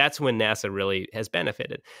 That's when NASA really has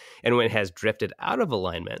benefited. And when it has drifted out of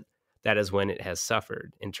alignment, that is when it has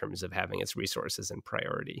suffered in terms of having its resources and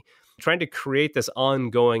priority. Trying to create this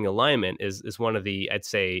ongoing alignment is one of the, I'd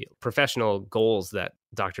say, professional goals that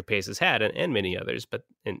Dr. Pace has had, and many others, but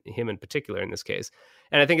him in particular in this case.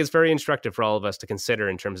 And I think it's very instructive for all of us to consider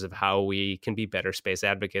in terms of how we can be better space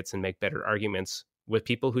advocates and make better arguments with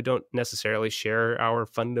people who don't necessarily share our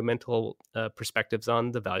fundamental perspectives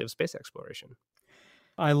on the value of space exploration.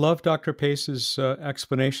 I love Dr. Pace's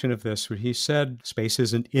explanation of this. He said space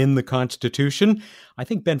isn't in the Constitution. I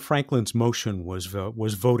think Ben Franklin's motion was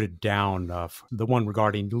voted down, the one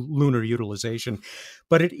regarding lunar utilization.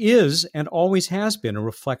 But it is and always has been a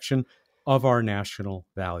reflection of our national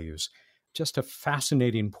values. Just a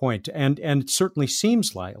fascinating point, and it certainly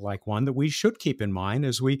seems like one that we should keep in mind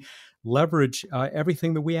as we leverage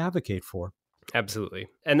everything that we advocate for. Absolutely.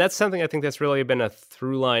 And that's something I think that's really been a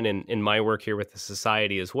through line in my work here with the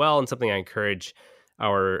Society as well, and something I encourage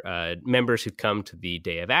our members who come to the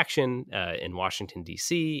Day of Action in Washington,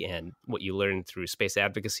 D.C., and what you learn through Space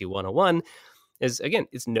Advocacy 101 is, again,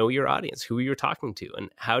 it's know your audience, who you're talking to, and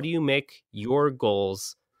how do you make your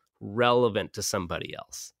goals relevant to somebody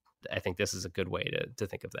else. I think this is a good way to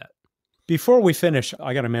think of that. Before we finish,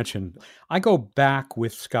 I got to mention, I go back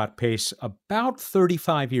with Scott Pace about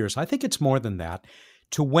 35 years. I think it's more than that,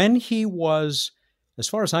 to when he was, as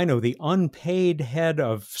far as I know, the unpaid head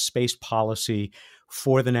of space policy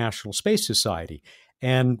for the National Space Society,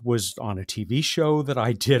 and was on a TV show that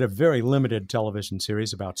I did, a very limited television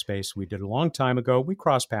series about space we did a long time ago. We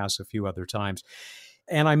crossed paths a few other times.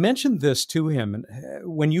 And I mentioned this to him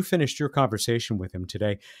when you finished your conversation with him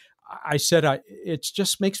today. I said, it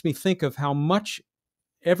just makes me think of how much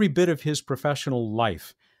every bit of his professional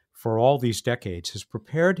life for all these decades has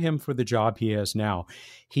prepared him for the job he has now.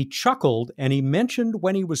 He chuckled and he mentioned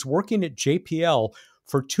when he was working at JPL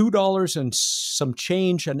for $2 and some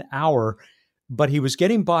change an hour, but he was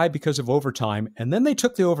getting by because of overtime, and then they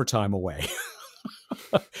took the overtime away.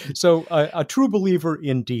 So a true believer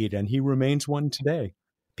indeed, and he remains one today.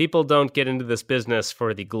 People don't get into this business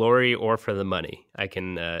for the glory or for the money. I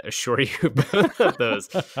can assure you both of those.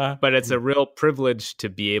 But it's a real privilege to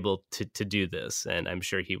be able to do this. And I'm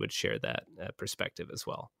sure he would share that perspective as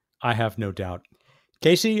well. I have no doubt.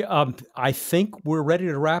 Casey, I think we're ready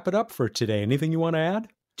to wrap it up for today. Anything you want to add?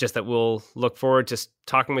 Just that we'll look forward to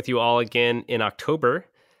talking with you all again in October.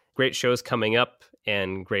 Great shows coming up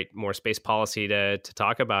and great more space policy to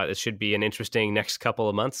talk about. It should be an interesting next couple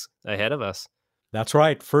of months ahead of us. That's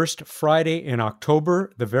right. First Friday in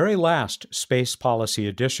October, the very last Space Policy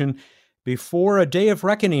Edition, before a day of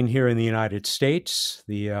reckoning here in the United States.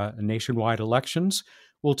 The nationwide elections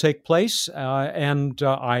will take place, and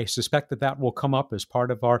I suspect that will come up as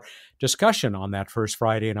part of our discussion on that first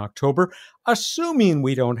Friday in October, assuming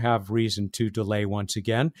we don't have reason to delay once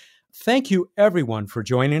again. Thank you, everyone, for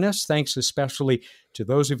joining us. Thanks especially to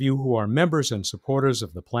those of you who are members and supporters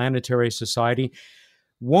of the Planetary Society.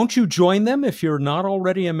 Won't you join them if you're not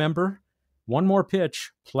already a member? One more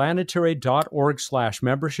pitch,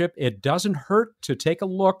 planetary.org/membership. It doesn't hurt to take a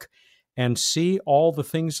look and see all the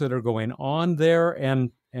things that are going on there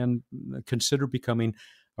and consider becoming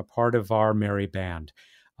a part of our merry band.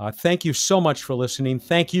 Thank you so much for listening.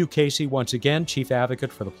 Thank you, Casey, once again, Chief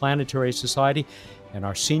Advocate for the Planetary Society and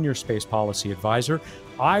our Senior Space Policy Advisor.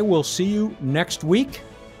 I will see you next week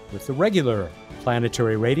with the regular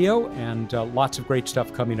Planetary Radio and lots of great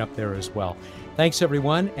stuff coming up there as well. Thanks,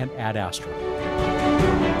 everyone, and Ad Astra.